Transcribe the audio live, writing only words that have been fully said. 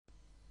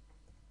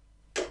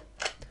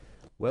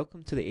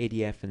Welcome to the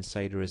ADF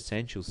Insider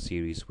Essentials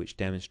series, which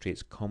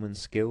demonstrates common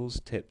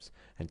skills, tips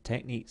and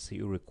techniques that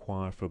you'll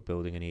require for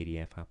building an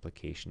ADF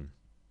application.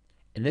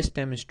 In this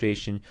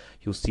demonstration,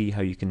 you'll see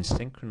how you can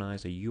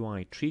synchronize a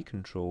UI tree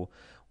control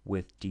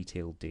with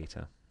detailed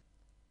data.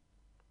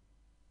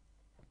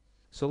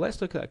 So let's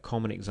look at a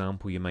common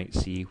example you might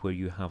see where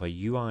you have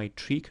a UI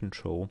tree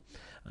control,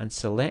 and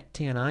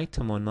selecting an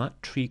item on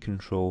that tree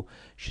control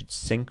should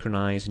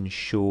synchronize and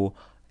show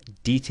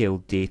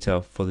detailed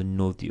data for the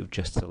node that you've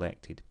just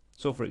selected.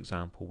 So for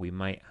example, we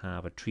might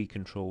have a tree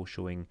control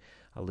showing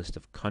a list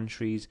of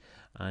countries,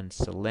 and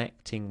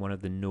selecting one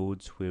of the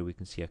nodes where we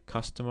can see a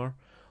customer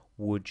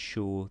would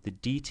show the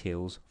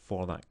details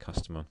for that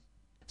customer.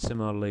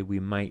 Similarly, we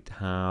might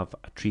have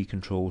a tree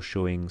control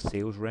showing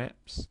sales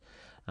reps,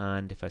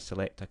 and if I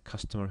select a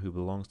customer who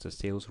belongs to a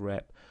sales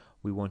rep,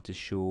 we want to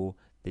show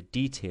the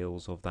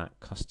details of that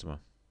customer.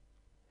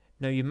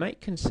 Now you might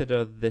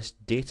consider this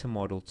data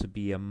model to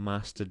be a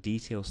master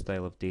detail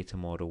style of data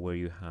model where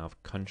you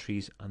have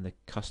countries and the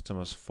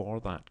customers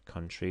for that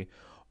country,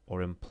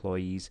 or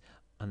employees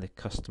and the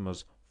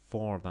customers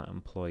for that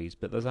employees,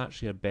 but there's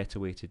actually a better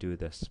way to do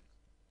this.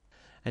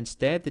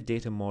 Instead, the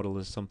data model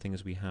is something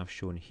as we have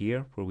shown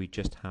here, where we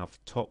just have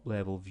top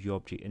level view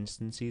object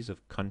instances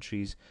of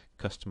countries,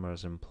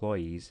 customers,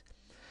 employees.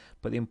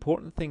 But the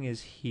important thing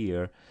is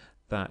here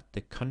that the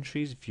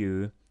countries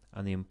view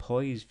and the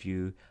employees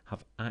view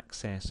have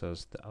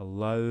accessors that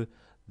allow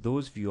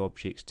those view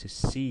objects to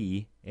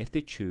see, if they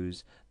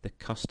choose, the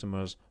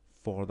customers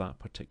for that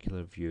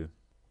particular view.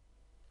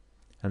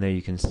 And there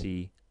you can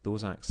see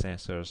those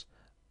accessors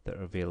that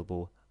are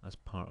available as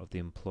part of the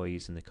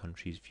employees and the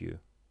countries view.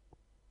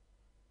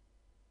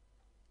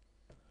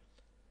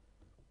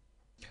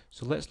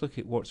 So let's look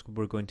at what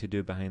we're going to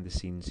do behind the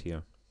scenes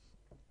here.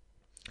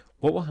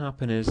 What will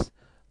happen is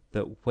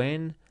that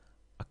when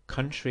a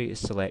country is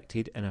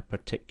selected and a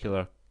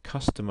particular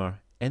customer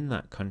in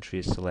that country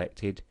is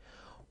selected,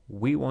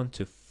 we want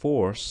to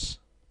force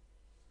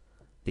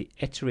the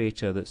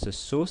iterator that's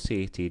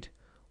associated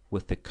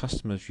with the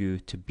customer's view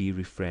to be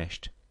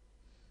refreshed.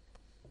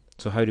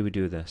 So how do we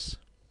do this?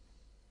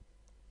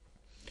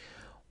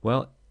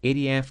 Well,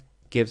 ADF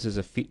gives us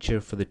a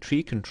feature for the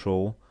tree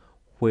control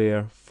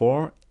where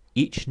for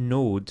each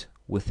node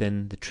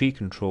within the tree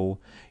control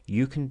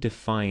you can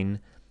define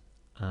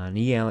an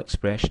EL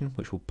expression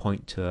which will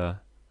point to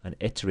an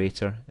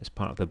iterator as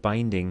part of the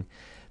binding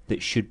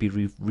that should be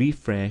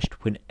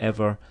refreshed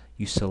whenever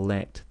you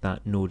select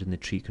that node in the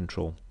tree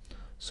control.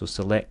 So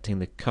selecting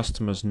the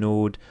customer's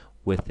node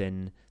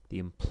within the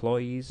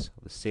employees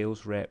or the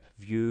sales rep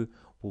view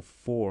will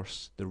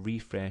force the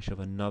refresh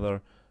of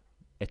another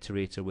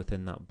iterator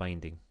within that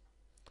binding.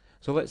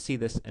 So let's see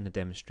this in a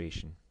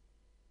demonstration.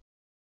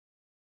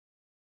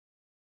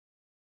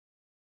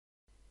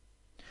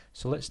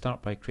 So let's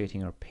start by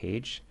creating our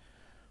page.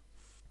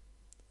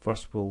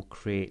 First we'll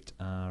create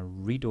a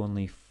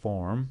read-only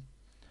form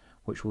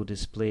which will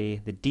display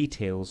the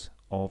details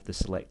of the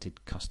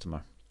selected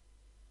customer.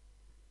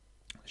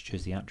 Let's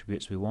choose the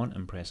attributes we want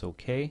and press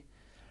OK.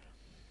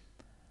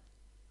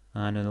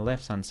 And on the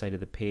left hand side of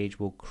the page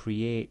we'll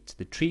create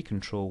the tree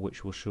control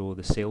which will show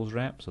the sales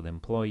reps or the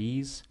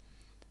employees,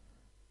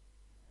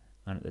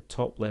 and at the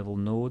top level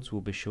nodes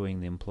we'll be showing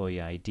the employee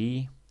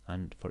ID,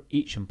 and for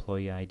each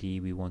employee ID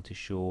we want to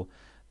show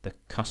the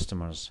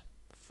customers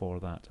for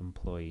that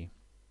employee.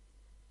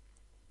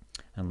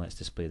 And let's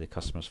display the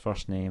customer's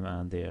first name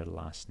and their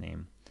last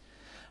name.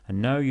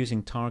 And now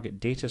using target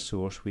data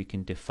source we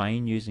can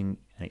define using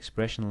an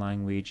expression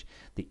language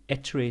the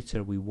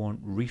iterator we want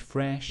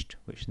refreshed,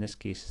 which in this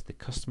case is the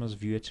customer's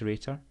view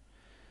iterator,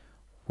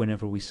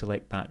 whenever we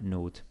select that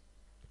node.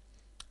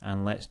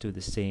 And let's do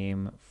the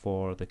same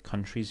for the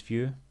country's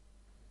view.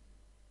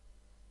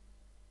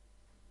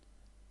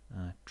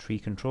 Tree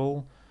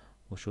control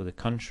will show the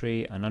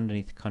country, and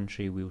underneath the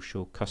country we'll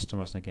show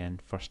customers, and again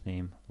first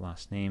name,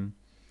 last name.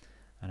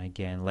 And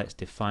again let's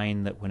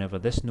define that whenever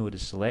this node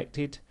is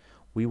selected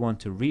we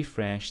want to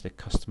refresh the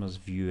customer's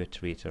view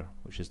iterator,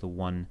 which is the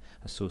one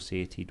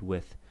associated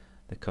with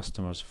the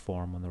customer's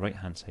form on the right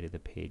hand side of the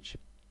page.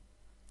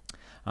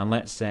 And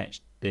let's set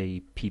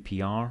the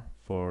PPR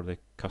for the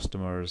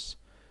customer's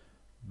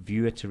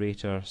view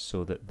iterator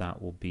so that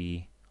that will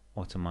be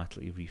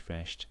automatically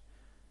refreshed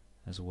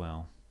as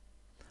well.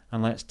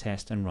 And let's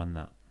test and run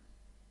that.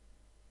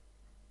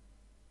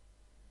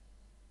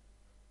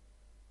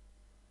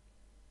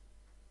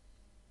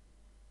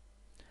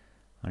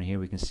 And here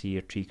we can see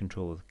a tree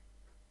control of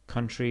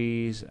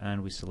countries,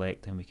 and we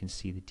select and we can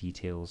see the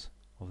details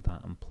of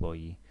that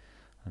employee.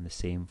 And the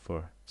same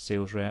for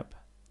sales rep,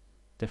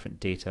 different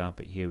data,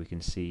 but here we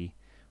can see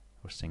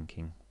we're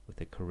syncing with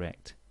the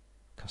correct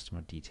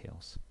customer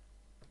details.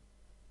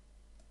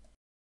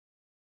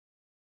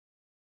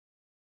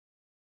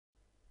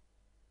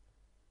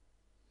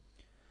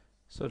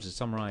 So to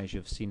summarize,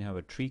 you've seen how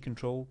a tree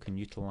control can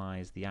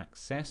utilize the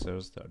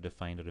accessors that are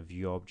defined at a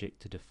view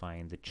object to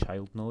define the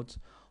child nodes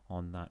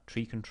on that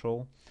tree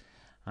control,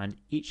 and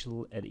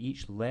at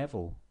each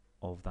level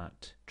of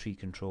that tree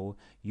control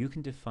you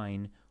can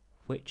define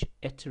which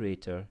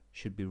iterator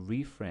should be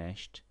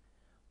refreshed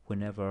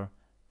whenever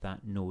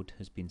that node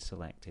has been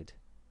selected.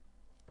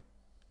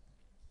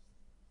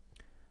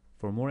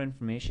 For more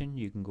information,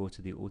 you can go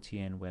to the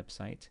OTN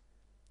website.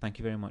 Thank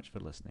you very much for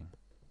listening.